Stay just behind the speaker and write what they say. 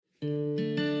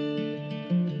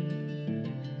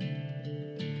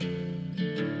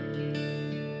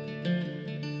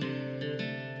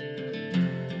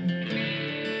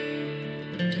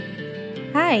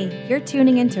Hi, you're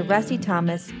tuning in to Rusty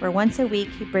Thomas, where once a week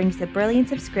he brings the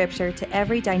brilliance of Scripture to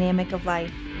every dynamic of life.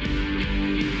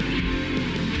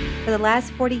 For the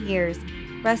last 40 years,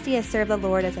 Rusty has served the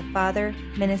Lord as a father,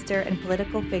 minister, and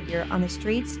political figure on the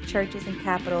streets, churches, and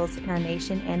capitals in our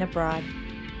nation and abroad.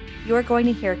 You are going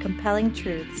to hear compelling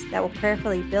truths that will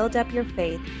prayerfully build up your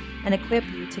faith and equip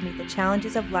you to meet the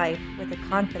challenges of life with the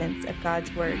confidence of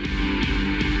God's Word.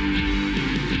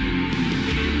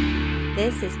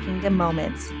 This is Kingdom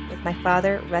Moments with my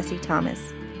father, Rusty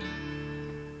Thomas.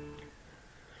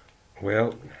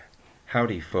 Well,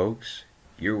 howdy folks.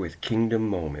 You're with Kingdom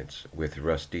Moments with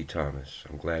Rusty Thomas.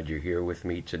 I'm glad you're here with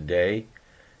me today.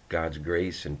 God's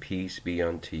grace and peace be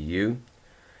unto you.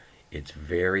 It's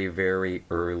very, very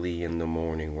early in the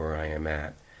morning where I am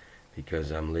at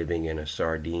because I'm living in a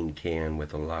sardine can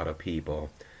with a lot of people.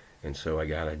 And so I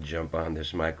gotta jump on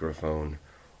this microphone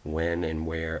when and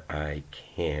where I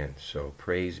can. So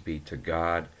praise be to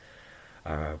God.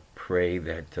 Pray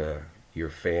that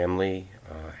your family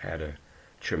had a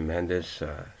tremendous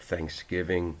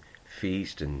Thanksgiving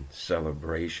feast and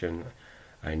celebration.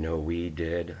 I know we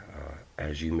did.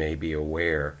 As you may be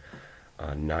aware,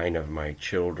 9 of my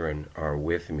children are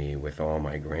with me, with all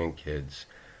my grandkids,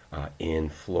 in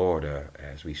Florida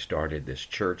as we started this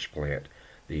church plant,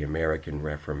 the American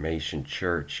Reformation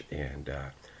Church, and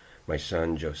my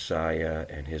son Josiah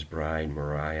and his bride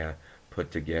Mariah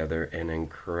put together an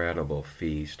incredible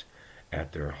feast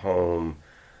at their home.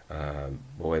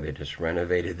 They just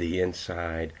renovated the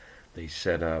inside. They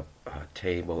set up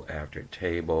table after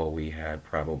table. We had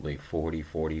probably 40,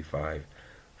 45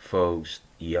 folks,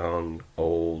 young,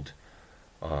 old,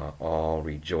 all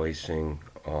rejoicing,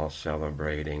 all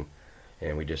celebrating.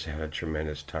 And we just had a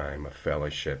tremendous time of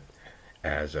fellowship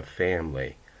as a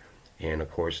family. And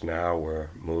of course now we're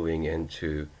moving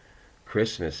into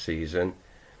Christmas season,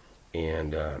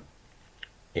 and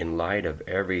in light of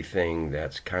everything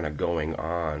that's kind of going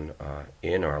on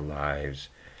in our lives,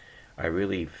 I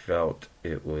really felt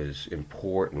it was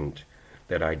important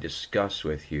that I discuss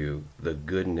with you the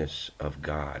goodness of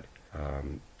God,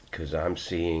 because I'm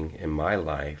seeing in my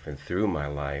life and through my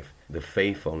life the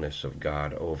faithfulness of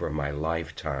God over my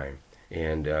lifetime.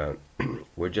 And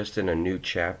we're just in a new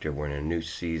chapter. We're in a new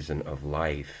season of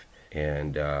life,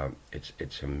 and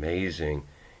it's amazing.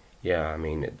 Yeah, I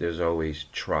mean, there's always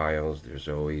trials, there's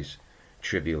always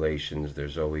tribulations,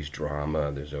 there's always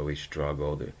drama, there's always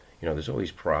struggle, there's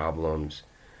always problems.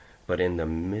 But in the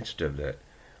midst of it,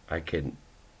 I can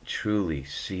truly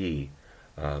see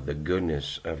the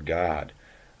goodness of God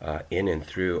in and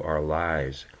through our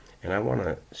lives. And I want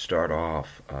to start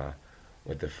off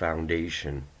with the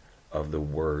foundation of the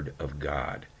Word of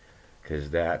God, because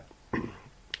that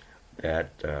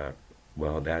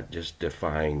just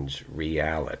defines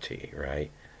reality,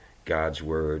 right? God's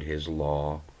Word, His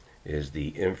law, is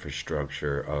the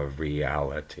infrastructure of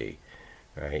reality,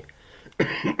 right?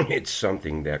 It's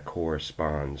something that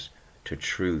corresponds to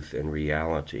truth and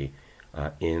reality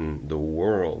in the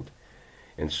world.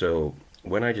 And so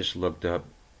when I just looked up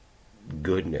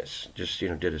goodness, just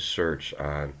did a search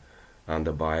on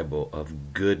the Bible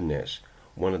of goodness,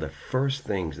 one of the first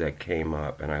things that came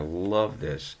up, and I love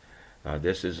this,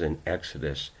 this is in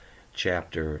Exodus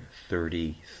chapter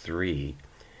 33,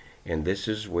 and this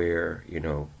is where,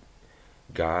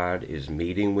 God is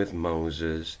meeting with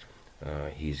Moses.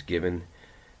 He's given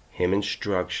him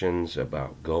instructions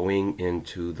about going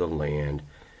into the land,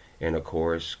 and of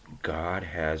course, God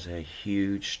has a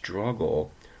huge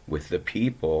struggle with the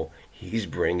people He's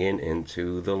bringing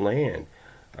into the land.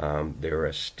 They're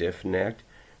a stiff-necked,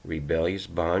 rebellious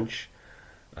bunch,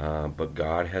 but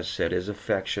God has set His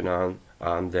affection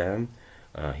on them.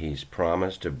 He's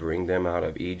promised to bring them out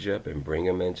of Egypt and bring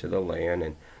them into the land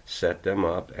and set them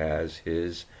up as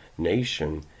His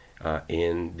nation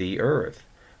in the earth,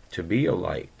 to be a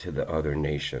light to the other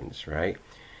nations, right?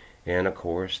 And of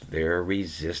course, they're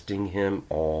resisting Him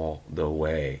all the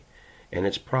way. And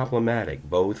it's problematic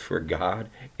both for God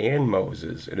and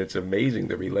Moses. And it's amazing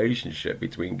the relationship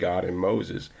between God and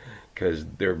Moses, because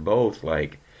they're both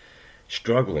like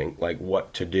struggling, like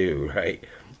what to do, right?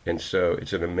 And so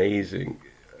it's an amazing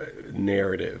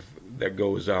narrative that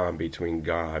goes on between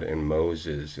God and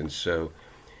Moses. And so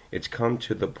it's come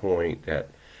to the point that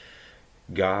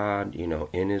God,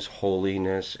 in His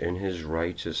holiness, in His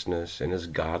righteousness, in His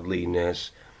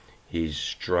godliness, He's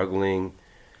struggling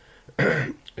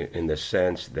in the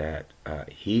sense that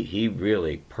he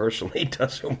really personally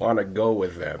doesn't want to go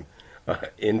with them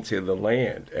into the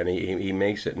land. And he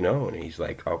makes it known. He's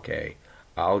like, okay,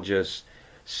 I'll just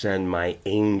send my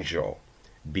angel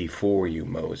before you,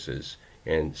 Moses.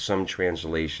 And some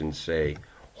translations say,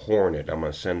 hornet. I'm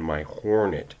going to send my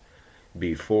hornet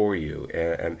before you,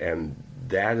 and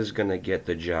that is going to get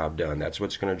the job done. That's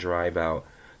what's going to drive out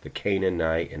the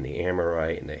Canaanite and the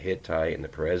Amorite and the Hittite and the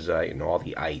Perizzite and all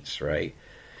the ites, right?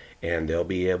 And they'll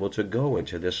be able to go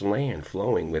into this land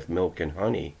flowing with milk and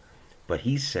honey. But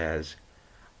he says,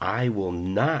 I will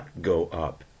not go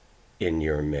up in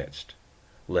your midst,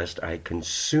 lest I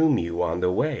consume you on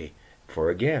the way. For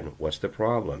again, what's the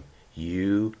problem?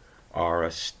 You are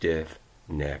a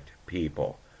stiff-necked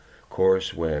people. Of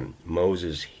course, when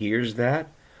Moses hears that,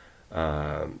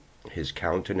 his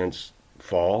countenance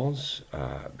falls.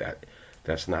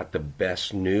 That's not the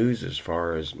best news as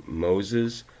far as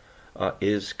Moses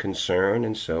is concerned,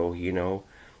 and so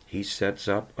he sets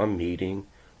up a meeting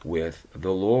with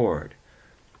the Lord,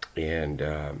 and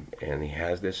he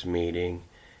has this meeting,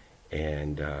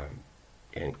 and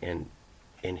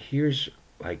here's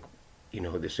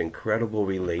this incredible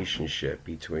relationship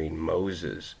between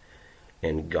Moses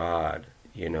and God,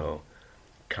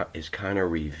 is kind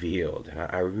of revealed. And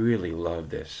I really love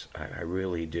this. I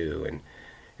really do.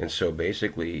 And so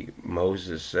basically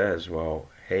Moses says, well,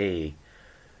 hey,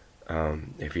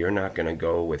 if you're not going to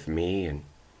go with me and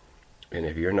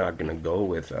if you're not going to go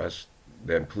with us,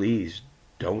 then please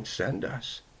don't send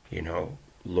us.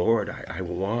 Lord, I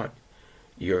want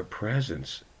your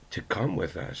presence to come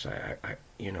with us.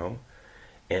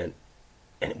 And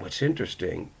what's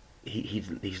interesting,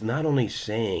 he's not only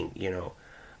saying,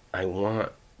 I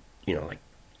want, like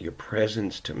your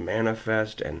presence to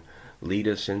manifest and lead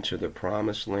us into the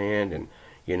promised land and,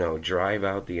 drive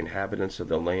out the inhabitants of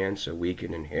the land so we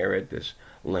can inherit this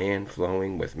land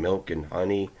flowing with milk and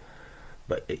honey.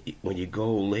 But when you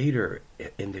go later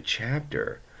in the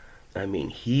chapter,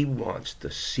 he wants to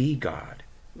see God.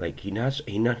 Like in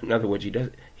other words,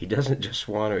 he doesn't just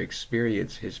want to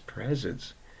experience his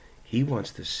presence. He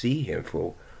wants to see him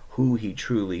for who he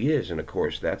truly is. And of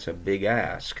course, that's a big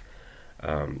ask.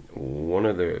 One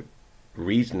of the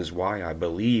reasons why I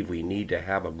believe we need to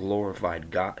have a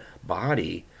glorified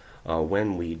body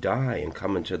when we die and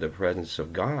come into the presence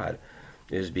of God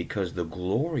is because the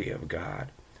glory of God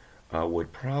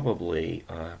would probably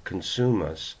consume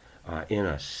us in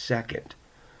a second.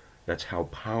 That's how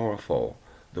powerful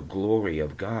the glory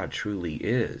of God truly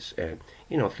is. And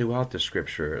throughout the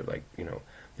scripture,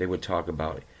 they would talk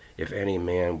about if any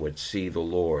man would see the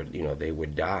Lord, they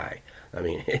would die.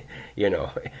 It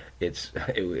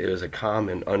was a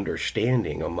common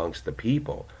understanding amongst the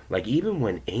people. Like even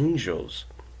when angels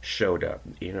showed up,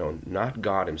 not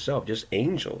God himself, just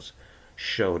angels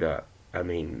showed up.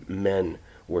 Men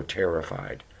were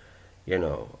terrified.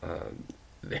 It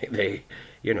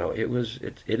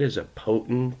is a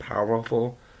potent,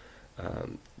 powerful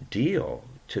deal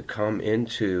to come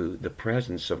into the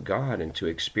presence of God and to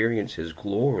experience his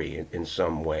glory in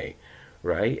some way,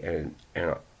 right? And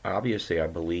obviously I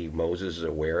believe Moses is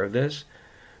aware of this,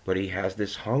 but he has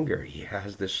this hunger, he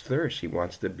has this thirst. He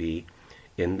wants to be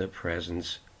in the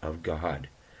presence of God,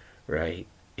 right?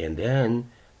 And then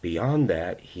beyond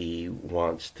that, he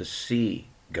wants to see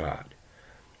God.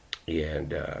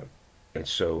 And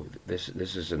so this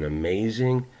is an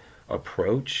amazing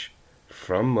approach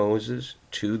from Moses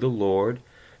to the Lord.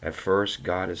 At first,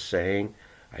 God is saying,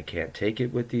 I can't take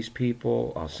it with these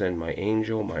people. I'll send my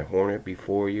angel, my hornet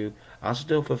before you. I'll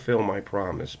still fulfill my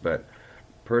promise, but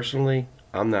personally,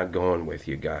 I'm not going with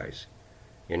you guys.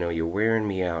 You're wearing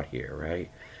me out here, right?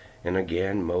 And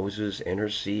again, Moses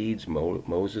intercedes.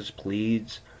 Moses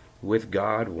pleads with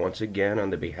God once again on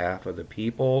the behalf of the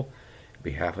people,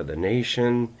 behalf of the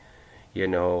nation,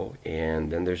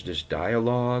 and then there's this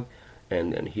dialogue.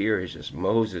 And then here is just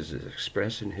Moses is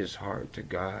expressing his heart to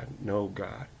God. No,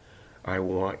 God, I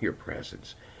want your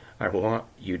presence. I want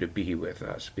you to be with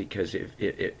us, because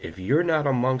if you're not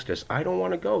amongst us, I don't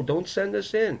want to go. Don't send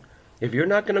us in. If you're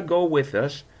not going to go with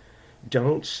us,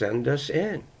 don't send us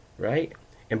in, right?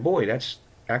 And boy, that's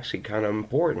actually kind of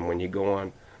important when you go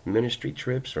on ministry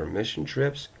trips or mission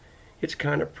trips. It's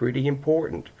kind of pretty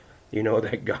important,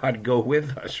 that God go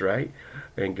with us, right?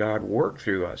 And God work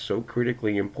through us, so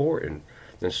critically important.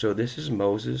 And so this is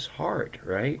Moses' heart,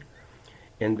 right?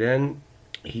 And then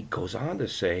he goes on to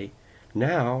say,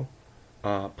 now,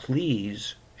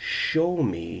 please show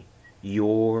me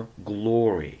your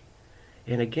glory.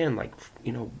 And again,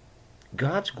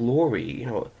 God's glory,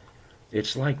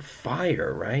 it's like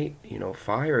fire, right?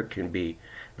 Fire can be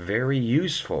very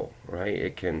useful, right?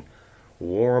 It can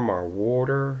warm our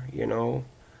water,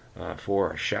 for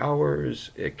our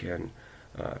showers. It can,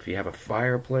 if you have a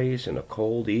fireplace in a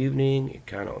cold evening, it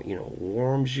kind of,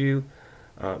 warms you.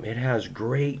 It has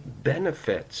great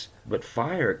benefits, but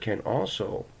fire can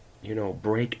also,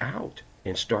 break out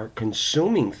and start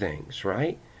consuming things,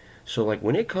 right? So like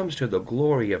when it comes to the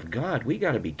glory of God, we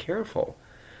got to be careful.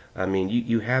 I mean,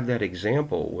 you have that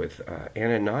example with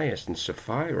Ananias and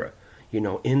Sapphira,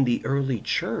 in the early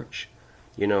church.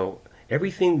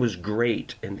 Everything was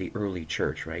great in the early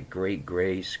church, right? Great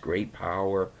grace, great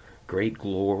power, great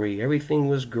glory. Everything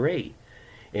was great.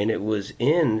 And it was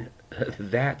in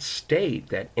that state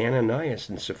that Ananias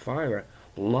and Sapphira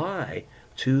lie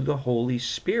to the Holy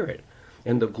Spirit.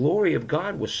 And the glory of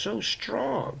God was so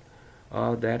strong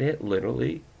that it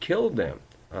literally killed them.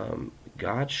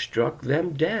 God struck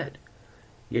them dead.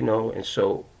 And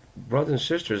so, brothers and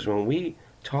sisters, when we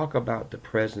talk about the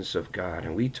presence of God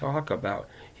and we talk about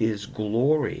His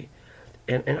glory,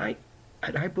 and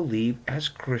I believe as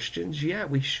Christians, yeah,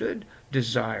 we should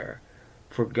desire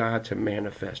for God to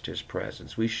manifest His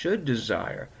presence. We should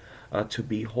desire to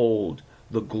behold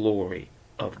the glory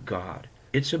of God.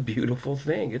 It's a beautiful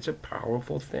thing. It's a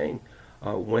powerful thing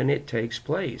when it takes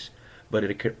place. But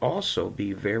it could also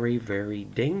be very, very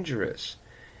dangerous.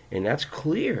 And that's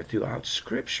clear throughout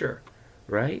Scripture,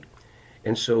 right?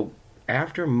 And so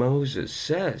after Moses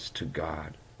says to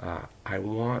God, I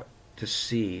want to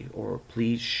see, or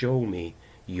please show me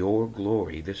your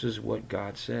glory, this is what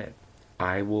God said: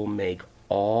 I will make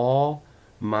all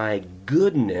my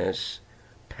goodness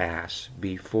pass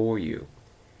before you,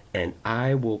 and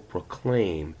I will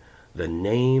proclaim the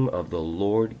name of the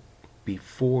Lord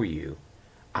before you.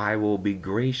 I will be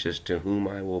gracious to whom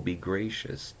I will be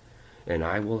gracious, and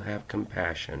I will have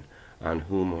compassion on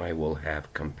whom I will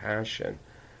have compassion.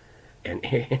 And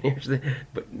here's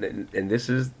and this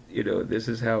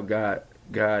is how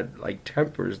God like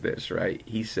tempers this, right?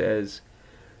 He says,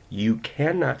 you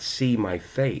cannot see my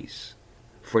face,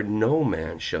 for no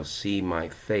man shall see my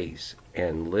face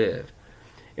and live.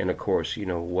 And of course,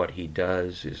 what he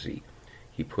does is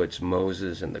he puts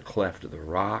Moses in the cleft of the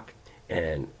rock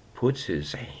and puts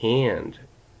his hand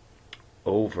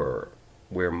over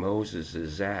where Moses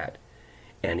is at,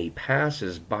 and he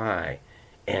passes by,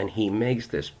 and he makes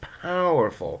this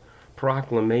powerful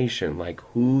proclamation like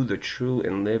who the true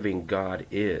and living God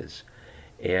is.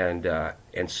 And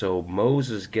so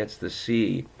Moses gets to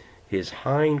see his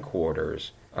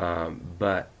hindquarters,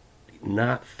 but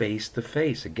not face to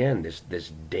face. Again,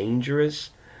 this dangerous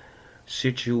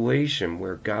situation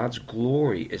where God's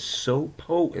glory is so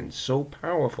potent, so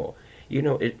powerful.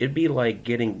 It'd be like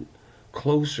getting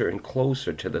closer and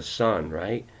closer to the sun,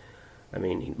 right? I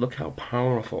mean, look how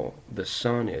powerful the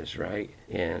sun is, right?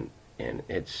 And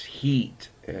its heat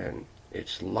and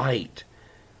its light.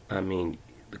 I mean,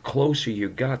 the closer you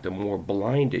got, the more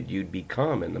blinded you'd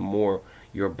become, and the more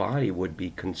your body would be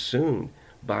consumed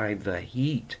by the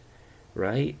heat,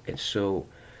 right? And so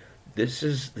this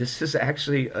is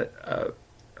actually a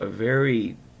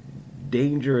very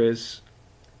dangerous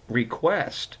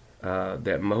request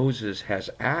that Moses has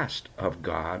asked of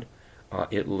God.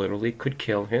 It literally could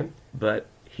kill him, but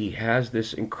he has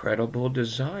this incredible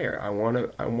desire. I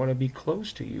want to be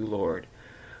close to you, Lord.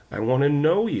 I want to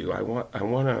know you. I want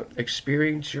to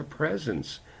experience your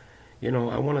presence. I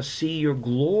want to see your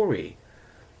glory.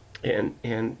 And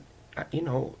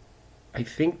I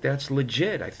think that's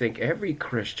legit. I think every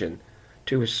Christian,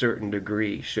 to a certain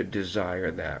degree, should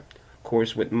desire that. Of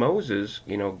course, with Moses,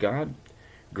 God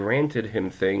granted him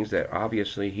things that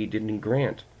obviously he didn't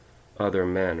grant other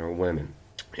men or women.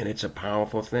 And it's a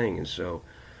powerful thing. And so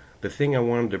the thing I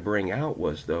wanted to bring out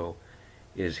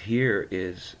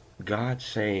is God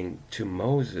saying to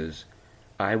Moses,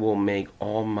 I will make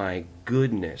all my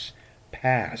goodness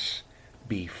pass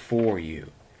before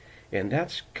you. And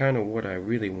that's kind of what I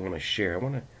really want to share. I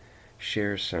want to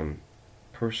share some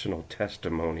personal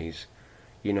testimonies,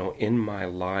 in my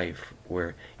life,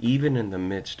 where even in the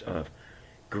midst of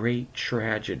great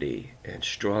tragedy and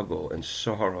struggle and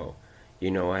sorrow,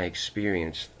 I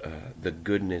experienced the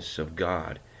goodness of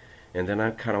God. And then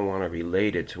I kind of want to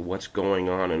relate it to what's going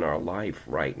on in our life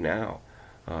right now.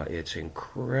 It's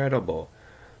incredible,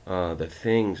 the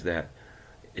things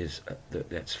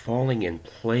that's falling in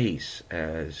place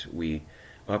as we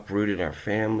uprooted our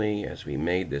family, as we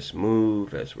made this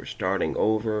move, as we're starting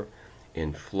over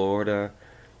in Florida.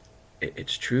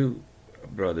 It's true,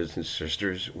 brothers and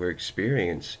sisters, we're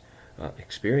experiencing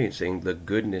the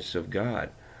goodness of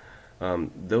God.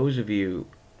 Those of you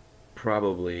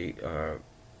probably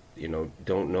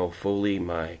don't know fully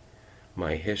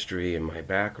my history and my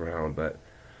background, but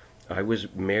I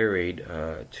was married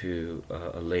to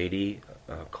a lady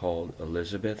called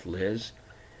Elizabeth, Liz,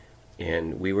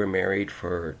 and we were married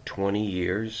for 20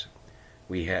 years.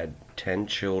 We had 10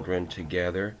 children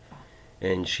together,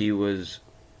 and she was,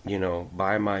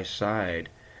 by my side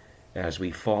as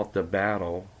we fought the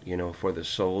battle, for the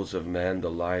souls of men, the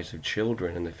lives of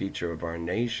children, and the future of our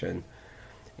nation.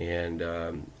 And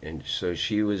so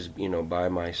she was, by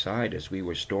my side as we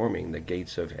were storming the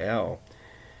gates of hell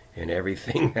and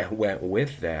everything that went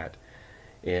with that.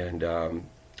 And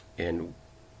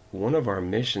one of our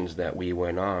missions that we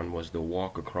went on was the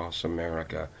Walk Across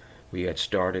America. We had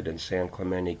started in San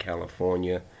Clemente,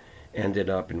 California, ended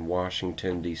up in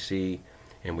Washington, D.C.,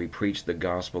 and we preached the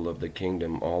gospel of the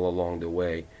kingdom all along the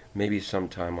way. Maybe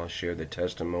sometime I'll share the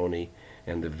testimony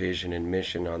and the vision and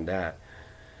mission on that.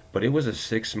 But it was a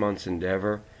 6 months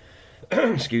endeavor.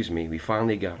 Excuse me. We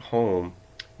finally got home,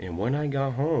 and when I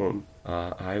got home,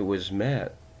 I was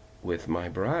met with my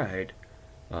bride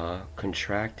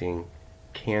contracting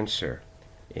cancer.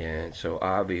 And so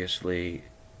obviously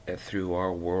through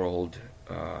our world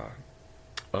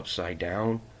upside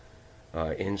down,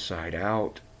 inside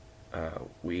out,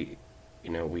 we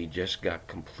just got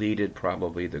completed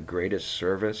probably the greatest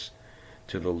service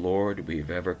to the Lord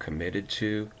we've ever committed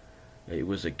to. It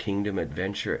was a kingdom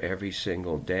adventure every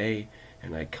single day,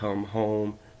 and I come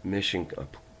home, mission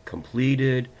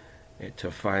completed,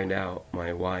 to find out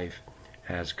my wife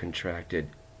has contracted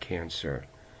cancer.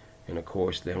 And of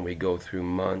course then we go through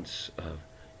months of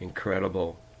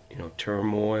incredible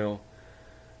turmoil,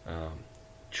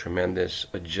 tremendous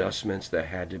adjustments that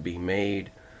had to be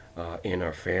made in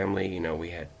our family. We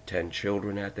had 10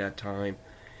 children at that time.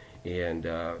 And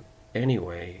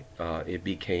anyway, it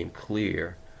became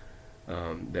clear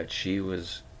that she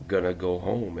was going to go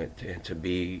home and to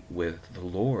be with the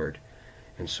Lord.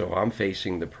 And so I'm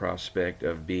facing the prospect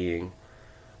of being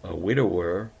a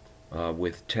widower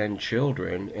with 10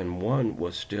 children, and one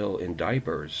was still in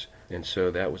diapers. And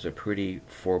so that was a pretty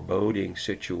foreboding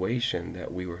situation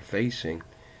that we were facing,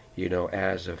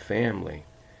 as a family.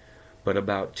 But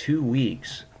about 2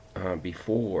 weeks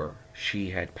before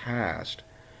she had passed,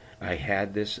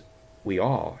 we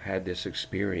all had this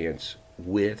experience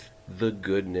with the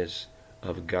goodness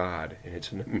of God. And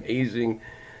it's an amazing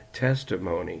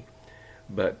testimony.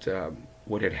 But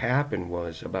what had happened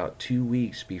was about 2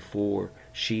 weeks before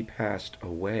she passed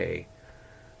away,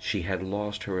 she had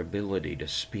lost her ability to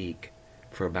speak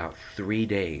for about 3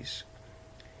 days.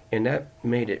 And that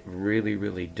made it really,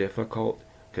 really difficult,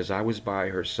 because I was by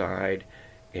her side,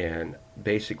 and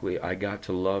basically I got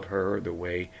to love her the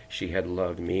way she had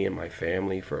loved me and my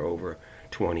family for over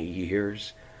 20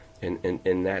 years. And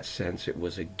in that sense, it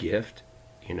was a gift,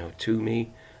 to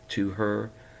me, to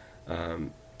her.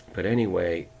 But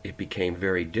anyway, it became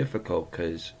very difficult,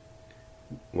 because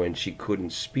when she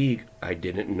couldn't speak, I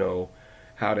didn't know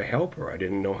how to help her. I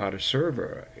didn't know how to serve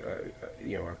her.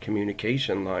 Our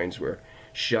communication lines were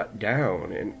shut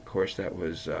down, and of course that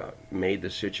was made the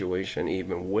situation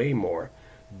even way more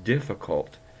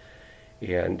difficult.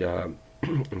 And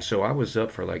and so I was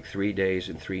up for like 3 days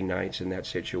and 3 nights in that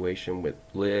situation with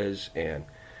Liz, and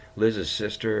Liz's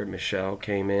sister Michelle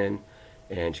came in,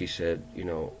 and she said,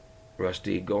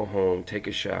 Rusty, go home, take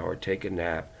a shower, take a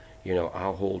nap,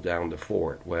 I'll hold down the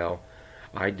fort. Well,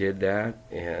 I did that,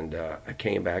 and I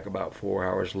came back about 4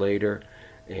 hours later,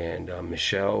 and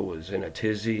Michelle was in a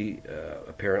tizzy.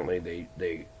 Apparently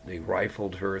they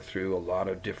rifled her through a lot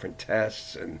of different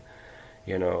tests and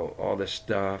all this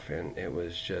stuff, and it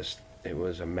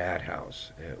was a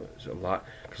madhouse. It was a lot,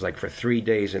 because like for 3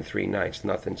 days and 3 nights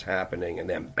nothing's happening, and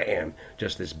then bam,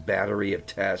 just this battery of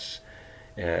tests.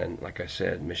 And like I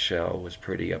said, Michelle was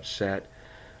pretty upset.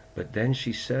 But then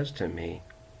she says to me,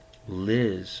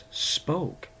 Liz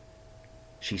spoke.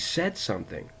 She said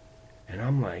something. And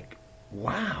I'm like,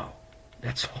 wow,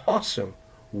 that's awesome.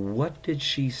 What did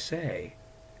she say?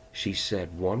 She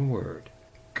said one word: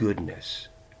 goodness.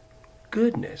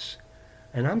 Goodness.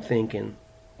 And I'm thinking,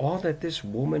 all that this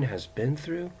woman has been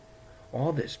through,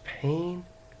 all this pain,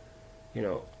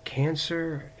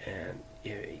 cancer, and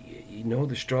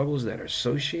the struggles that are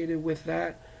associated with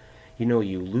that.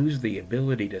 You lose the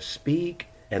ability to speak,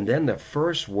 and then the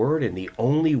first word and the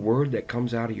only word that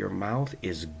comes out of your mouth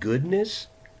is goodness.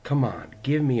 Come on,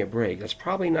 give me a break. That's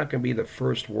probably not going to be the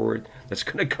first word that's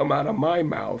going to come out of my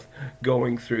mouth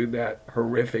going through that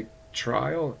horrific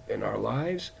trial in our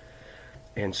lives.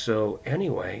 And so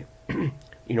anyway,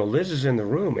 Liz is in the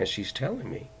room as she's telling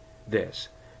me this.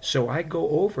 So I go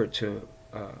over to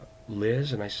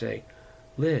Liz and I say,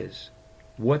 Liz,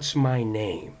 what's my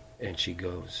name? And she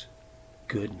goes,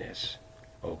 goodness.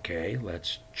 Okay,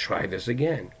 let's try this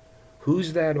again.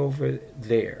 Who's that over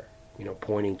there?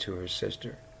 Pointing to her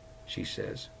sister. She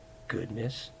says,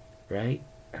 goodness, right?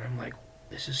 And I'm like,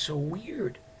 this is so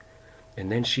weird. And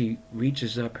then she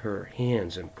reaches up her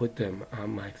hands and put them on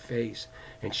my face,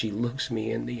 and she looks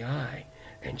me in the eye,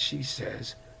 and she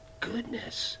says,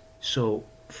 goodness. So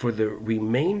for the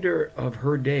remainder of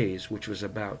her days, which was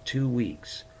about 2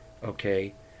 weeks,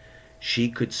 okay, she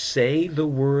could say the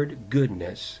word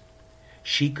goodness.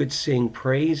 She could sing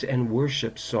praise and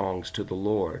worship songs to the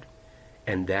Lord.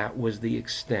 And that was the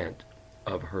extent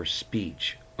of her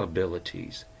speech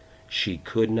abilities. She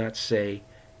could not say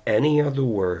any other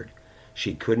word.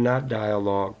 She could not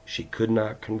dialogue. She could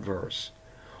not converse.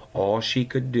 All she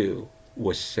could do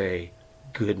was say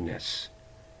goodness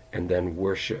and then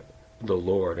worship the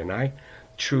Lord. And I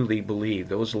truly believe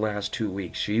those last 2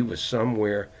 weeks, she was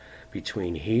somewhere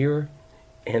between here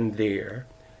and there,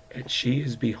 and she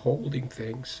is beholding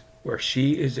things where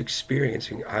she is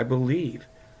experiencing, I believe,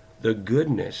 the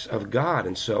goodness of God.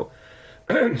 And so,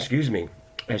 excuse me,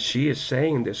 as she is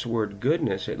saying this word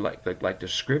goodness, it like the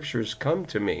scriptures come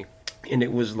to me, and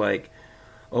it was like,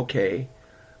 okay,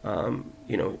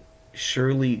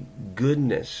 surely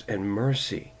goodness and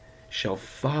mercy shall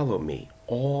follow me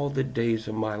all the days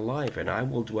of my life, and I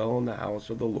will dwell in the house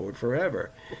of the Lord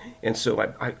forever. And so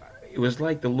it was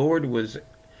like the Lord was,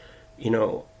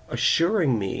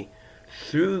 assuring me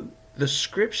through the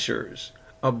scriptures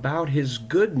about his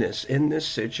goodness in this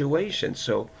situation.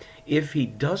 So if he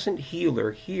doesn't heal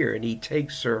her here and he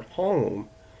takes her home,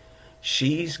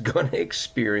 she's going to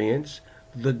experience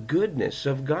the goodness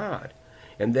of God.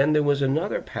 And then there was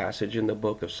another passage in the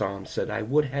book of Psalms said, I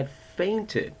would have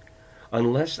fainted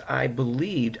unless I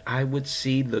believed I would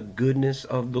see the goodness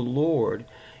of the Lord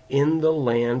in the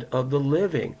land of the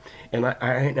living. And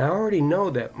I already know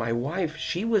that my wife,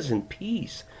 she was in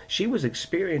peace. She was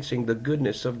experiencing the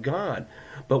goodness of God.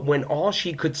 But when all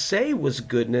she could say was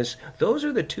goodness, those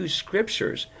are the two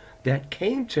scriptures that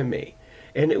came to me.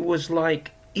 And it was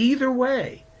like, either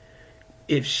way,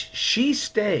 if she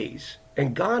stays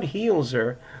and God heals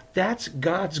her, that's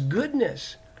God's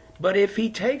goodness. But if he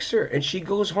takes her and she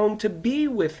goes home to be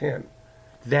with him,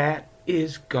 that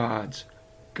is God's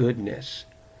goodness.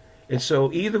 And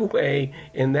so either way,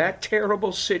 in that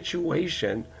terrible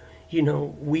situation,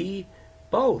 we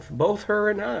both her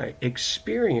and I,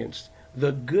 experienced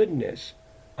the goodness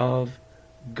of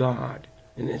God.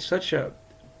 And it's such a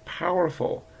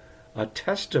powerful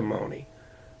testimony,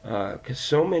 because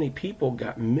so many people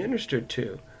got ministered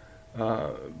to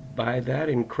by that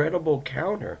incredible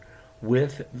encounter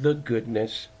with the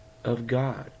goodness of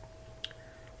God.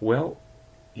 Well,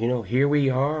 here we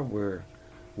are. We're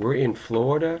in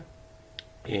Florida,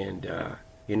 and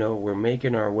we're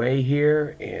making our way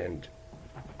here, and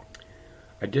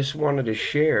I just wanted to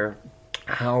share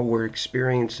how we're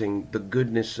experiencing the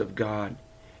goodness of God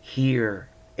here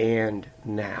and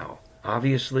now.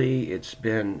 Obviously, it's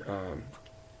been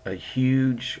a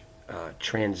huge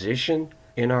transition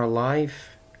in our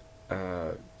life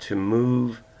to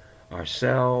move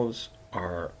ourselves,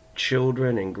 our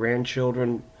children and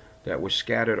grandchildren that were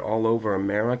scattered all over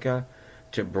America,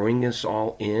 to bring us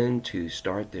all in to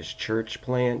start this church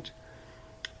plant.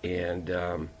 And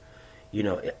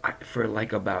for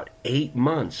like about 8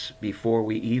 months before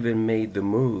we even made the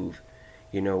move,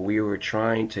 we were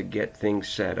trying to get things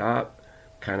set up,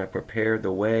 kind of prepare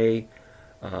the way.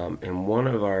 And one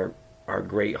of our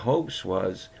great hopes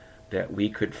was that we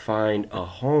could find a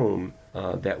home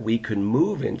that we could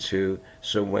move into,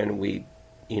 so when we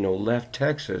left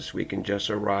Texas, we can just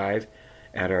arrive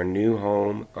at our new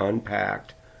home,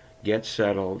 unpacked, get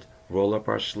settled, roll up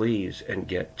our sleeves, and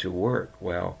get to work.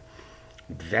 Well,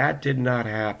 that did not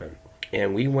happen.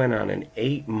 And we went on an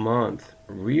 8-month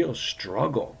real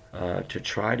struggle to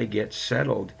try to get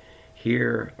settled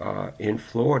here in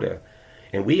Florida.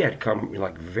 And we had come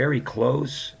like very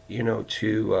close,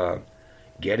 to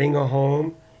getting a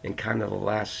home, and kind of the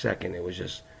last second, it was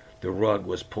just, the rug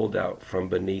was pulled out from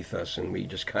beneath us, and we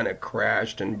just kind of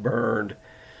crashed and burned.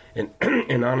 And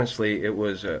and honestly, it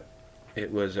was a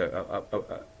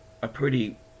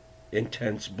pretty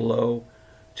intense blow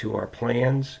to our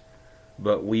plans,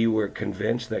 but we were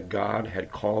convinced that God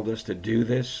had called us to do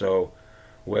this. So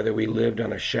whether we lived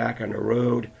on a shack on the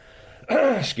road,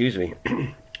 excuse me,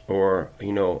 or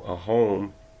a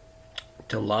home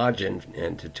to lodge in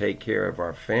and to take care of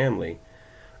our family,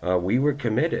 we were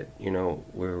committed.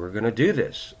 We're going to do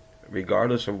this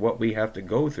regardless of what we have to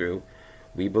go through.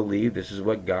 We believe this is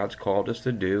what God's called us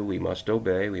to do. We must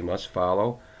obey. We must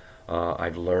follow.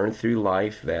 I've learned through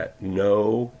life that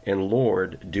no and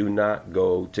Lord do not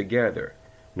go together.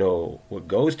 No, what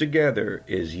goes together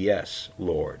is yes,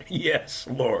 Lord. Yes,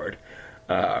 Lord.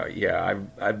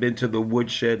 I've been to the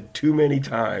woodshed too many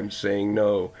times saying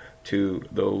no to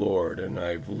the Lord, and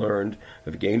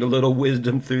I've gained a little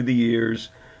wisdom through the years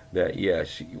that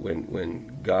yes,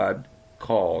 when God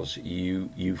calls,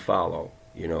 you follow.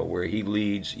 Where he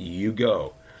leads, you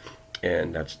go.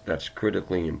 And that's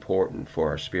critically important for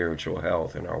our spiritual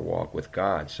health and our walk with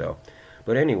God. So,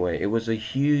 but anyway, it was a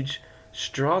huge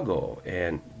struggle,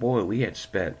 and boy, we had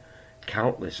spent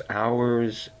countless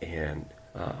hours and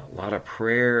a lot of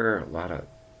prayer, a lot of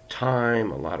time,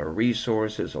 a lot of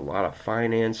resources, a lot of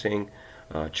financing,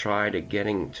 try to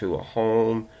getting to a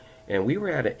home, and we were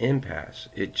at an impasse.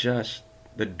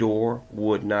 The door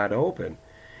would not open.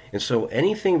 And so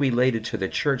anything related to the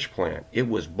church plant, it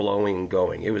was blowing and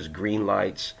going. It was green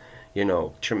lights,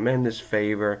 tremendous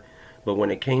favor. But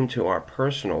when it came to our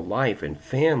personal life and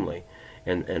family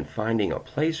and finding a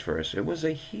place for us, it was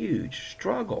a huge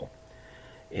struggle.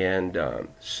 And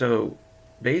so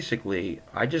basically,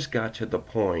 I just got to the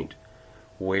point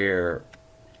where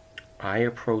I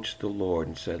approached the Lord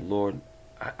and said, Lord,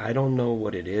 I don't know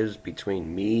what it is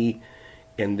between me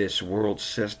and this world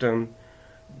system,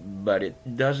 but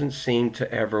it doesn't seem to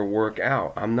ever work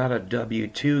out. I'm not a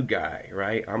W-2 guy,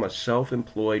 right? I'm a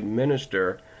self-employed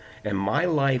minister, and my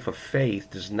life of faith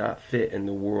does not fit in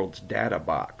the world's data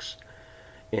box.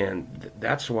 And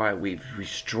that's why we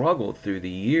struggled through the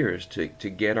years to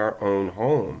get our own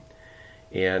home.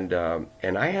 And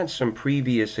I had some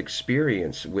previous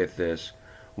experience with this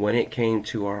when it came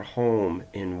to our home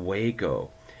in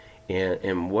Waco.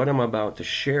 And what I'm about to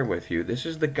share with you, this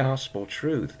is the gospel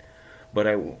truth. But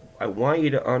I want you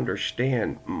to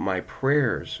understand my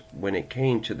prayers when it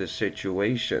came to this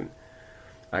situation.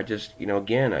 I just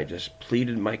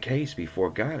pleaded my case before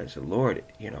God. I said, Lord,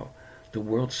 the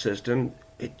world system,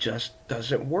 it just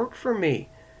doesn't work for me.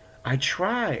 I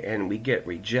try, and we get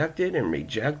rejected and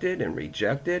rejected and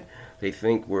rejected. They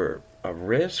think we're a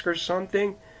risk or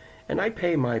something. And I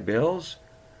pay my bills.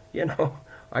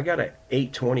 I got an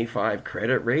 825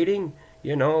 credit rating.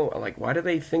 Why do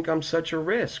they think I'm such a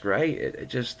risk, right?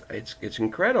 It's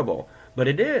incredible, but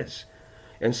it is.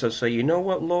 And so you know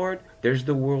what, Lord? There's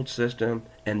the world system,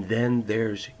 and then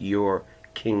there's your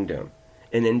kingdom,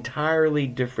 an entirely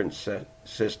different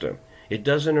system. It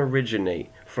doesn't originate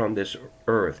from this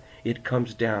earth. It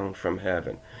comes down from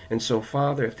heaven. And so,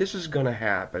 Father, if this is going to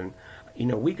happen,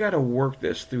 we got to work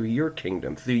this through your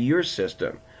kingdom, through your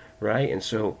system. Right? And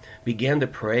so began to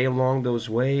pray along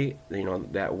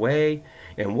that way.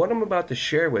 And what I'm about to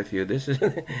share with you, this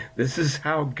is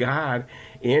how God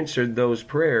answered those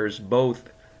prayers, both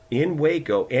in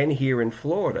Waco and here in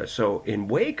Florida. So in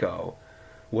Waco,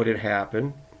 what had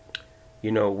happened,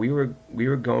 we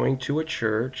were going to a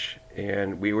church,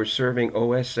 and we were serving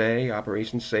OSA,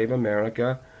 Operation Save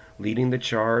America, leading the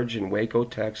charge in Waco,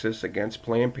 Texas, against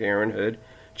Planned Parenthood,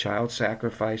 child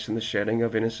sacrifice and the shedding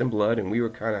of innocent blood. And we were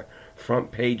kind of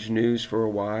front page news for a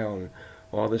while and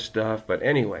all this stuff. But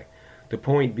anyway, the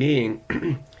point being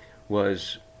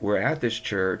was we're at this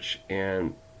church,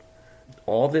 and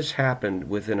all this happened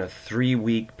within a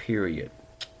 3-week period.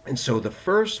 And so the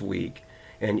first week,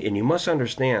 and you must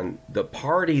understand, the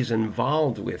parties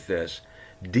involved with this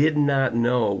did not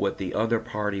know what the other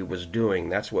party was doing.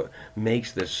 That's what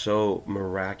makes this so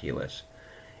miraculous.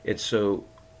 It's so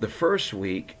the first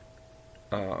week,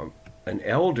 an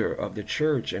elder of the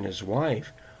church and his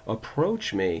wife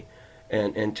approach me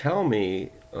and tell me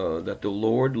that the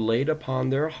Lord laid upon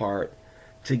their heart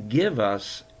to give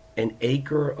us an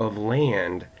acre of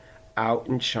land out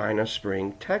in China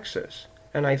Spring, Texas.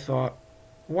 And I thought,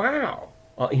 wow,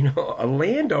 a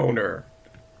landowner,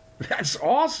 that's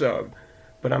awesome.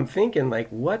 But I'm thinking,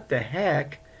 what the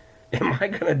heck am I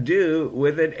going to do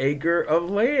with an acre of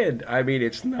land? I mean,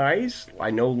 it's nice. I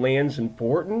know land's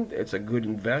important. It's a good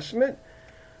investment.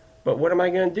 But what am I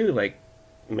going to do?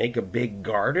 Make a big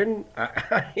garden?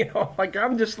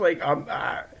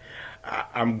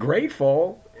 I'm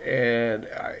grateful, and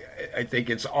I think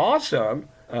it's awesome.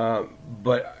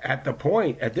 But at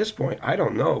this point, I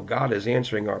don't know. God is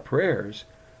answering our prayers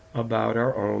about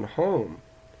our own home.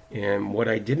 And what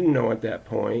I didn't know at that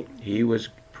point, he was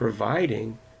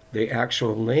providing the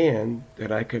actual land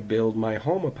that I could build my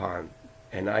home upon.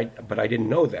 But I didn't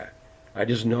know that. I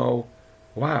just know,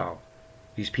 wow,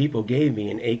 these people gave me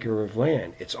an acre of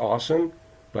land. It's awesome,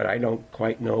 but I don't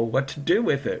quite know what to do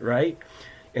with it, right?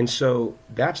 And so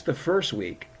that's the first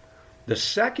week. The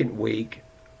second week,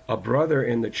 a brother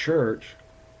in the church,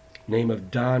 name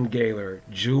of Don Gaylor,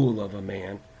 jewel of a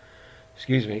man,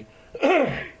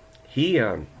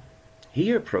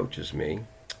 he approaches me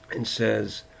and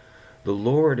says, the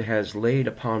Lord has laid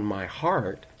upon my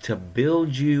heart to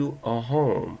build you a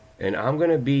home, and I'm going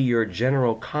to be your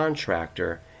general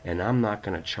contractor, and I'm not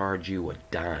going to charge you a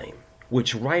dime,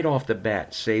 which right off the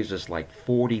bat saves us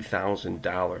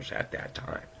 $40,000 at that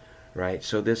time, right?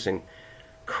 So this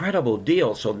incredible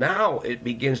deal. So now it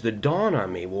begins to dawn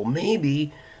on me, well,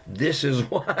 maybe this is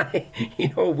why,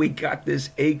 we got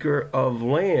this acre of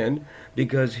land,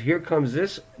 because here comes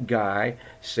this guy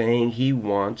saying he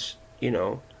wants,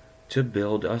 to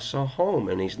build us a home,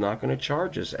 and he's not going to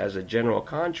charge us as a general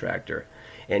contractor.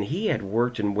 And he had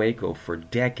worked in Waco for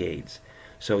decades,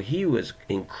 so he was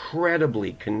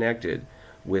incredibly connected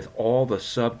with all the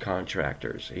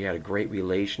subcontractors. He had a great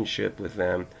relationship with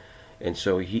them, and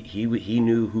so he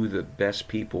knew who the best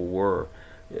people were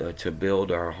to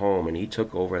build our home, and he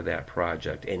took over that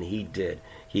project, and he did.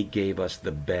 He gave us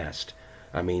the best.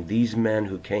 I mean, these men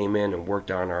who came in and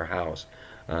worked on our house,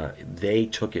 they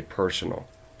took it personal.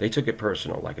 They took it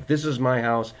personal. Like, if this is my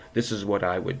house, this is what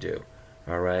I would do.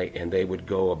 All right? And they would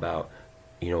go about,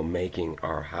 making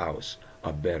our house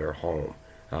a better home.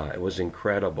 It was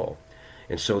incredible.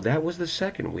 And so that was the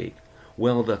second week.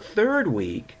 Well, the third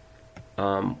week,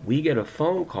 we get a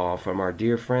phone call from our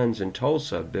dear friends in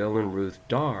Tulsa, Bill and Ruth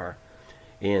Darr.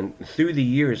 And through the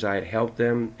years, I had helped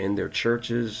them in their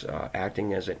churches,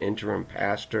 acting as an interim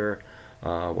pastor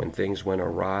when things went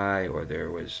awry or there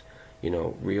was,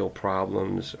 real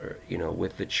problems, or,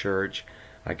 with the church.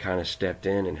 I kind of stepped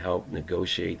in and helped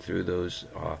negotiate through those,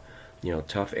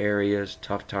 tough areas,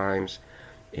 tough times.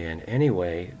 And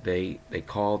anyway, they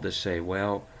called to say,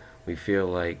 well, we feel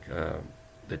like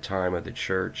the time of the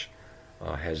church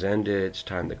has ended. It's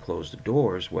time to close the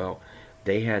doors. Well,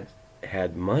 they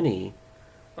had money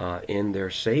in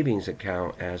their savings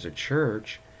account as a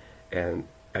church, and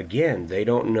again, they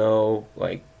don't know,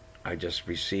 like, I just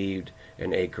received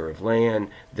an acre of land.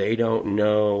 They don't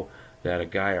know that a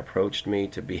guy approached me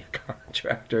to be a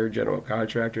contractor, general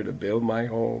contractor, to build my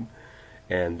home.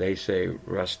 And they say,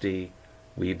 Rusty,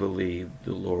 we believe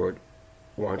the Lord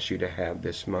wants you to have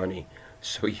this money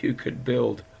so you could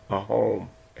build a home.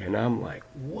 And I'm like,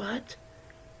 what?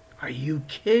 Are you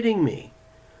kidding me?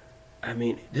 I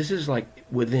mean, this is like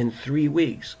within 3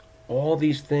 weeks, all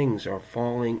these things are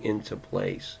falling into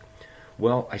place.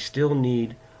 Well, I still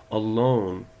need a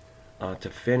loan to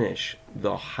finish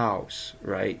the house,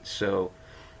 right? So,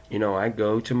 I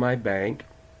go to my bank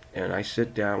and I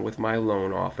sit down with my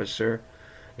loan officer,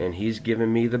 and he's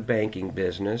giving me the banking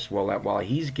business. Well, while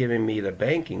he's giving me the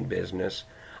banking business,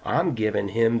 I'm giving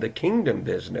him the kingdom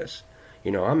business.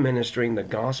 I'm ministering the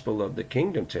gospel of the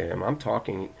kingdom to him. I'm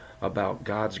talking about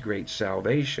God's great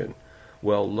salvation.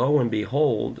 Well, lo and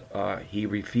behold, he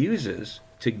refuses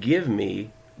to give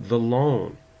me the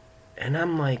loan. And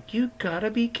I'm like, you gotta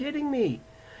be kidding me.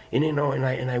 And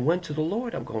I went to the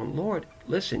Lord. I'm going, Lord,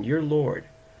 listen, you're Lord.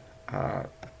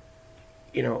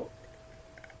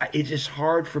 It's just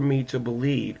hard for me to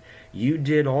believe you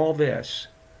did all this.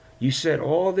 You set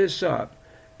all this up,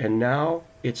 and now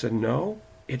it's a no?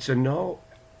 It's a no?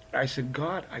 I said,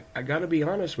 God, I got to be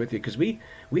honest with you, because we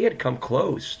had come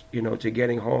close, to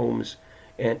getting homes,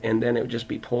 and then it would just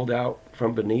be pulled out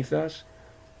from beneath us.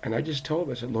 And I just told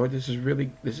him, I said, Lord, this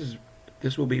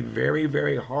will be very,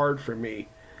 very hard for me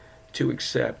to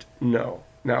accept no.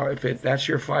 Now, if that's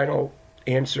your final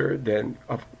answer, then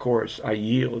of course I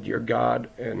yield. You're God,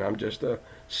 and I'm just a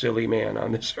silly man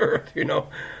on this earth,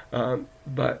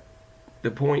 But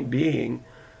the point being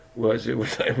was it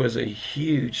was a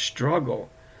huge struggle.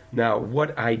 Now,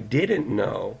 what I didn't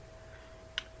know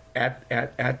at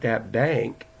that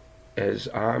bank, as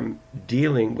I'm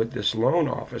dealing with this loan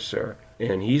officer,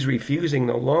 and he's refusing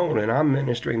the loan, and I'm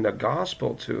ministering the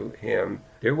gospel to him,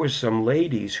 there were some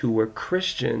ladies who were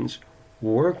Christians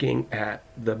working at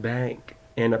the bank.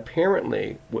 And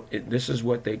apparently, this is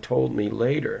what they told me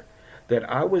later, that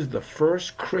I was the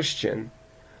first Christian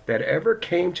that ever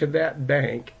came to that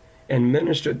bank and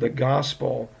ministered the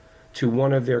gospel to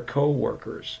one of their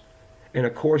co-workers. And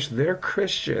of course, they're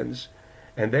Christians,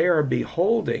 and they are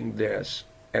beholding this,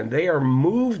 and they are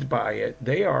moved by it.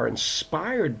 They are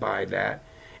inspired by that.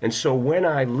 And so when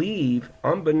I leave,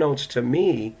 unbeknownst to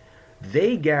me,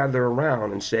 they gather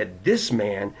around and said, this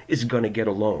man is going to get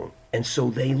a loan. And so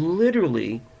they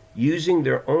literally, using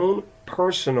their own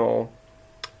personal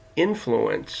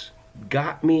influence,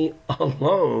 got me a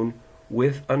loan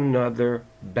with another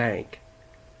bank.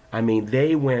 I mean,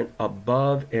 they went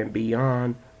above and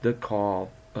beyond the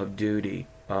call of duty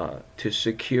to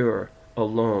secure a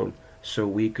loan so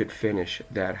we could finish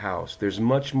that house. There's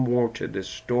much more to this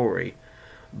story,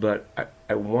 but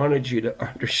I wanted you to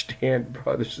understand,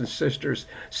 brothers and sisters,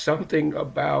 something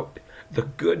about the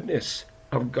goodness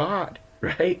of God,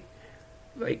 right?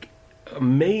 Like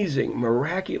amazing,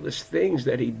 miraculous things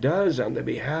that he does on the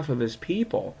behalf of his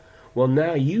people. Well,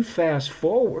 now you fast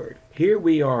forward. Here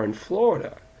we are in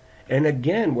Florida, and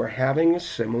again, we're having a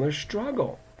similar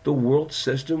struggle. The world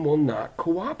system will not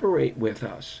cooperate with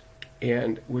us.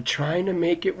 And we're trying to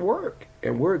make it work.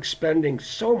 And we're expending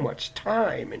so much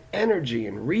time and energy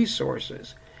and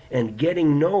resources and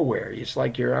getting nowhere. It's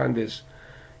like you're on this,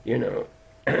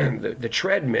 the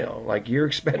treadmill. Like you're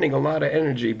expending a lot of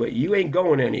energy, but you ain't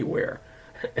going anywhere.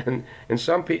 And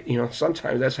some people,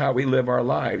 sometimes that's how we live our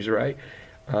lives, right?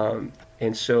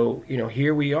 And so,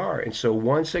 here we are. And so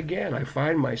once again, I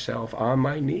find myself on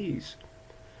my knees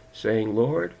saying,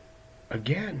 Lord,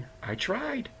 again, I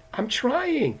tried. I'm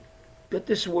trying. But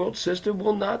this world system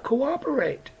will not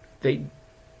cooperate. They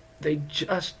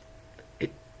just,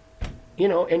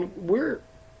 and we're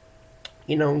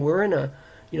in a,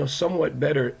 somewhat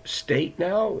better state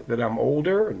now that I'm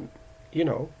older and,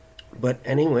 but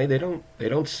anyway, they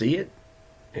don't see it,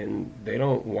 and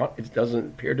it doesn't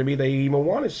appear to me they even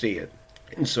want to see it.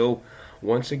 And so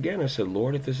once again, I said,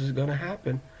 Lord, if this is going to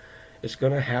happen, it's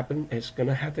going to happen. It's going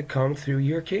to have to come through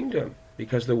your kingdom,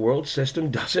 because the world system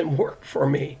doesn't work for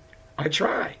me. I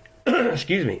try,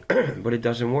 excuse me, but it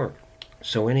doesn't work.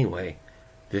 So anyway,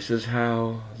 this is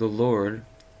how the Lord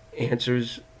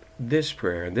answers this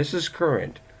prayer. And this is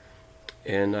current.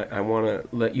 And I want to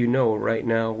let you know right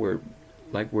now we're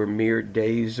mere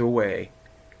days away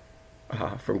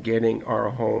from getting our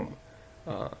home,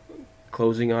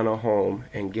 closing on a home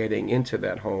and getting into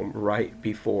that home right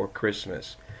before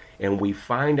Christmas. And we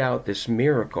find out this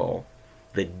miracle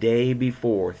the day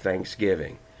before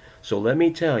Thanksgiving. So let me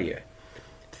tell you,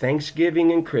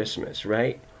 Thanksgiving and Christmas,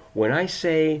 right? When I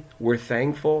say we're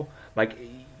thankful, like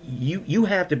you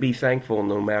have to be thankful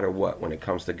no matter what when it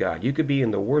comes to God. You could be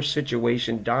in the worst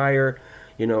situation, dire,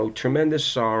 tremendous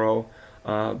sorrow,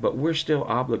 but we're still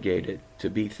obligated to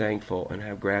be thankful and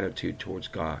have gratitude towards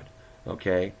God,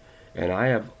 okay? And I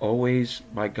have always,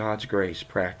 by God's grace,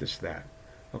 practiced that,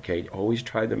 okay? Always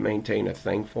tried to maintain a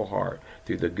thankful heart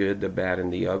through the good, the bad,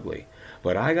 and the ugly.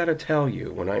 But I got to tell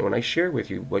you, when I share with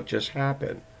you what just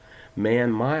happened,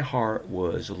 man, my heart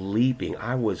was leaping.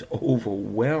 I was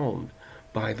overwhelmed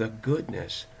by the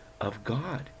goodness of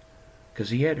God,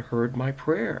 because he had heard my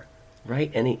prayer,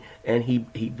 right? And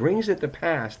he brings it to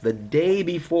pass the day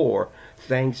before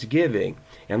Thanksgiving.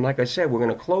 And like I said, we're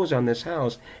going to close on this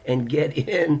house and get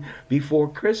in before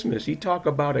Christmas. You talk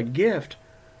about a gift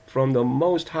from the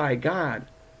Most High God.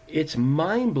 It's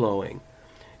mind-blowing.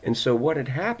 And so what had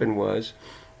happened was,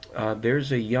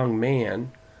 there's a young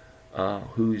man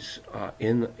who's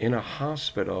in a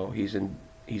hospital. He's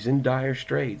in dire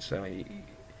straits.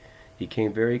 He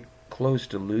came very close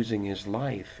to losing his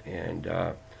life, and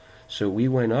so we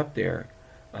went up there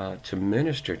to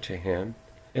minister to him.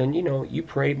 And you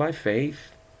pray by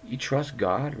faith, you trust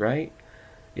God, right?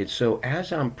 It's so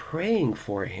as I'm praying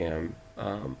for him,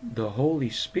 the Holy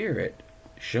Spirit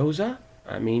shows up.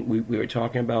 I mean, we were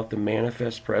talking about the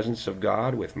manifest presence of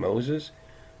God with Moses.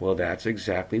 Well, that's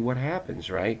exactly what happens,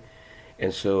 right?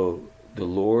 And so the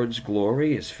Lord's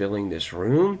glory is filling this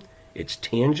room. It's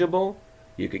tangible.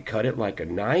 You could cut it like a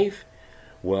knife.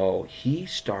 Well, he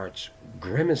starts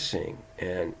grimacing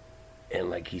and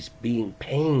like he's being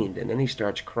pained, and then he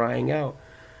starts crying out,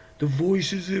 "The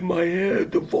voice is in my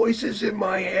head. The voice is in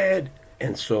my head."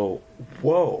 And so,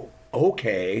 whoa,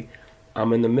 okay,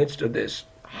 I'm in the midst of this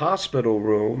hospital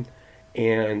room,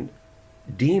 and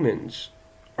demons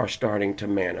are starting to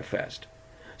manifest.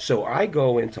 So I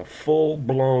go into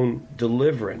full-blown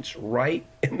deliverance right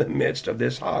in the midst of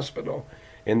this hospital,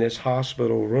 in this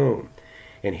hospital room.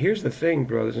 And here's the thing,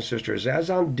 brothers and sisters, as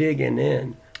I'm digging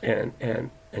in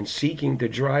and seeking to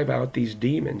drive out these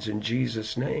demons in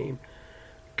Jesus' name,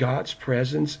 God's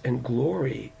presence and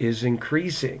glory is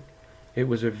increasing. It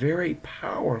was a very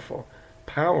powerful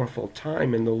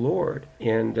time in the Lord.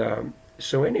 And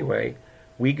so anyway,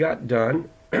 we got done,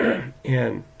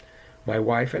 and my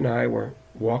wife and I were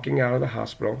walking out of the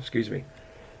hospital,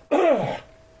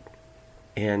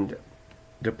 and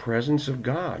the presence of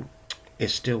God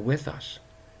is still with us.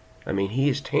 I mean, he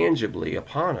is tangibly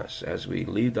upon us. As we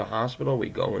leave the hospital, we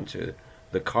go into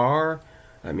the car.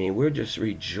 I mean, we're just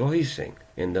rejoicing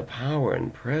in the power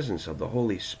and presence of the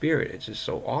Holy Spirit. It's just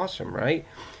so awesome, right?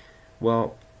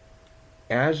 Well,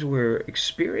 as we're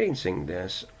experiencing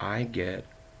this, I get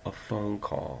a phone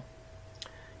call.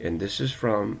 And this is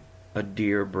from a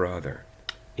dear brother.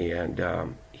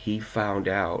 And he found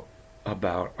out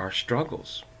about our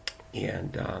struggles.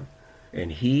 And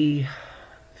he,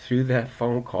 through that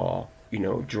phone call,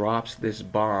 drops this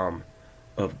bomb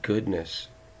of goodness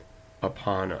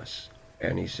upon us.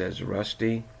 And he says,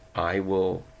 "Rusty, I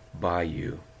will buy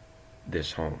you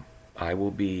this home. I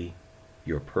will be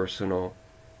your personal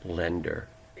lender."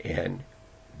 And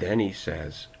then he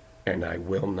says, "And I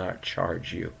will not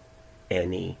charge you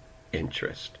any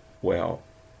interest." Well,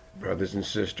 Brothers and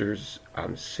sisters,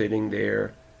 I'm sitting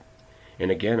there,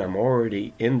 and again, I'm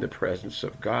already in the presence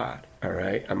of God, all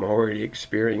right? I'm already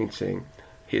experiencing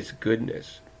his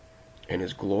goodness and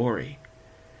his glory,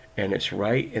 and it's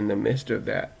right in the midst of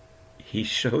that. He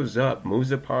shows up,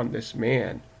 moves upon this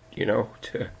man,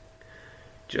 to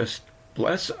just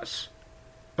bless us,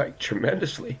 like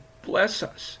tremendously bless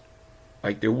us.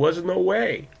 Like there was no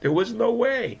way. There was no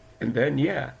way. And then,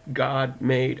 yeah, God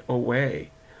made a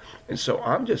way. And so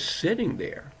I'm just sitting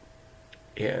there,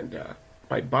 and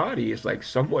my body is like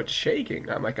somewhat shaking.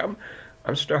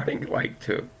 I'm starting like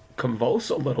to convulse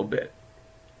a little bit,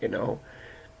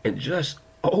 and just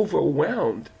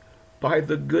overwhelmed by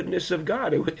the goodness of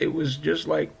God. It was just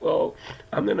like, well,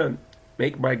 I'm going to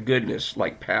make my goodness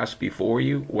like pass before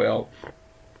you. Well,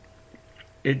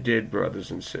 it did,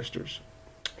 brothers and sisters.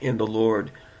 And the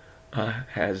Lord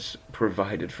has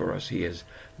provided for us. He has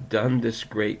done this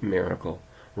great miracle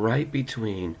right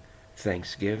between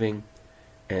Thanksgiving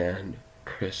and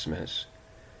Christmas.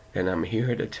 And I'm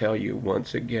here to tell you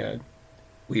once again,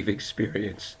 we've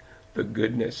experienced the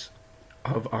goodness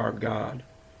of our God.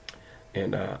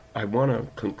 And I want to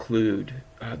conclude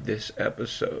this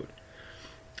episode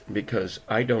because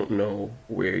I don't know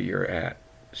where you're at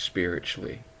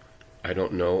spiritually. I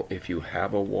don't know if you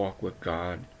have a walk with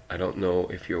God. I don't know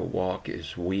if your walk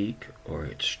is weak or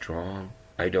it's strong.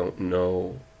 I don't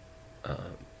know,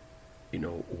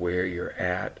 where you're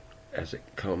at as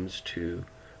it comes to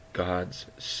God's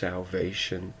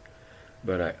salvation.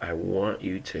 But I want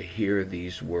you to hear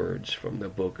these words from the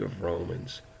book of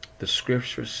Romans. The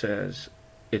scripture says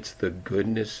it's the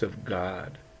goodness of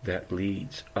God that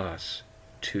leads us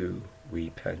to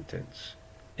repentance.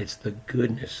 It's the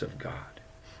goodness of God,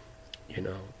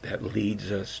 that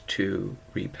leads us to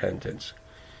repentance.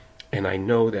 And I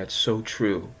know that's so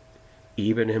true,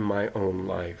 even in my own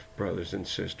life, brothers and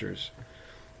sisters,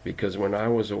 because when I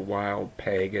was a wild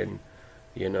pagan,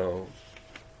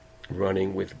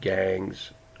 running with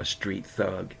gangs, a street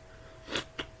thug,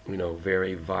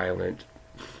 very violent,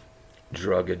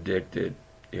 drug addicted,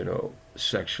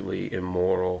 sexually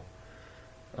immoral,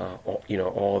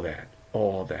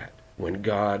 all that. When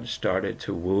God started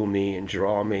to woo me and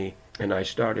draw me, and I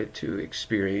started to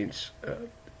experience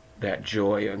that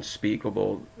joy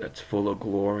unspeakable that's full of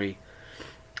glory,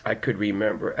 I could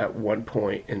remember at one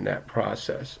point in that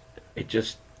process, it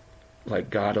just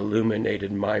like God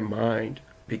illuminated my mind,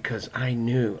 because I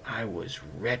knew I was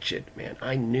wretched, man.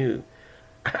 I knew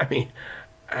I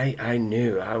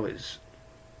was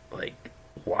like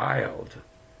wild,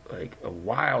 like a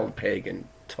wild pagan,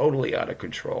 totally out of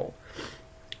control.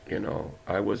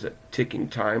 I was a ticking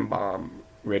time bomb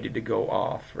ready to go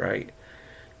off, right?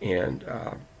 And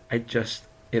I just,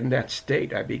 in that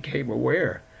state, I became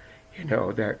aware,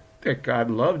 that God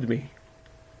loved me.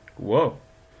 Whoa.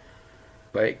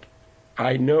 Like,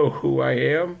 I know who I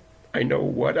am. I know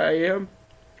what I am.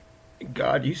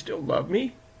 God, you still love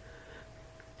me?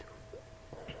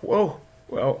 Whoa.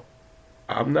 Well,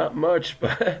 I'm not much,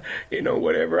 but,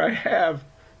 whatever I have,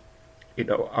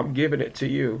 I'm giving it to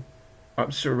you.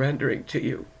 I'm surrendering to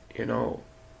you,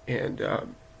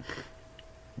 And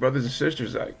brothers and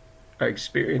sisters, I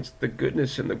experienced the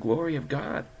goodness and the glory of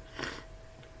God.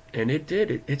 And it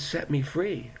did. It set me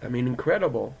free.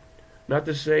 Incredible. Not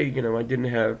to say, I didn't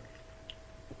have,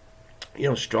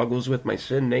 struggles with my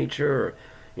sin nature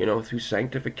or, through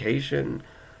sanctification,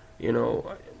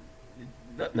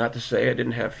 not to say I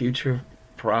didn't have future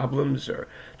problems or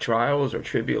trials or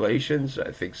tribulations.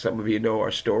 I think some of you know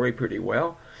our story pretty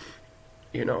well,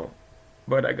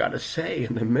 But I got to say,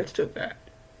 in the midst of that,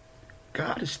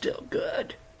 God is still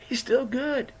good. He's still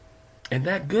good. And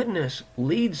that goodness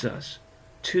leads us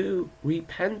to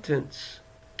repentance.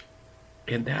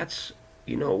 And that's,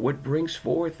 what brings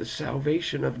forth the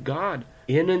salvation of God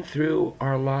in and through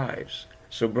our lives.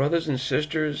 So brothers and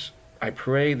sisters, I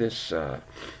pray this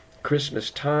Christmas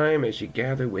time, as you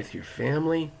gather with your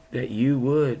family, that you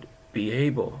would be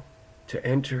able to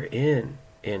enter in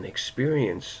and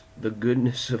experience the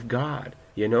goodness of God.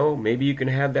 Maybe you can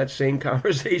have that same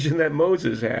conversation that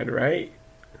Moses had, right?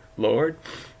 Lord,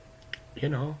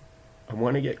 I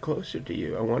want to get closer to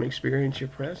you. I want to experience your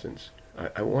presence.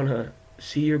 I want to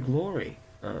see your glory.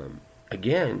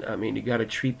 Again, you got to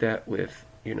treat that with,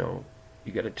 you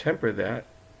got to temper that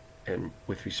and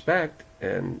with respect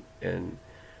and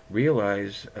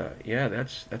realize,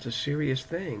 that's a serious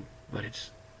thing. But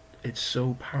it's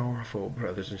so powerful,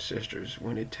 brothers and sisters,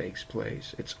 when it takes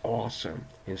place. It's awesome.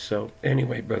 And so,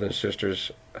 anyway, brothers and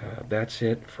sisters, that's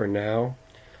it for now.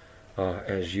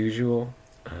 As usual,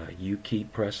 you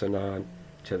keep pressing on.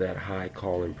 to that high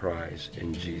call and prize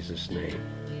in Jesus' name.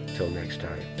 Till next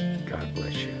time, God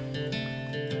bless you.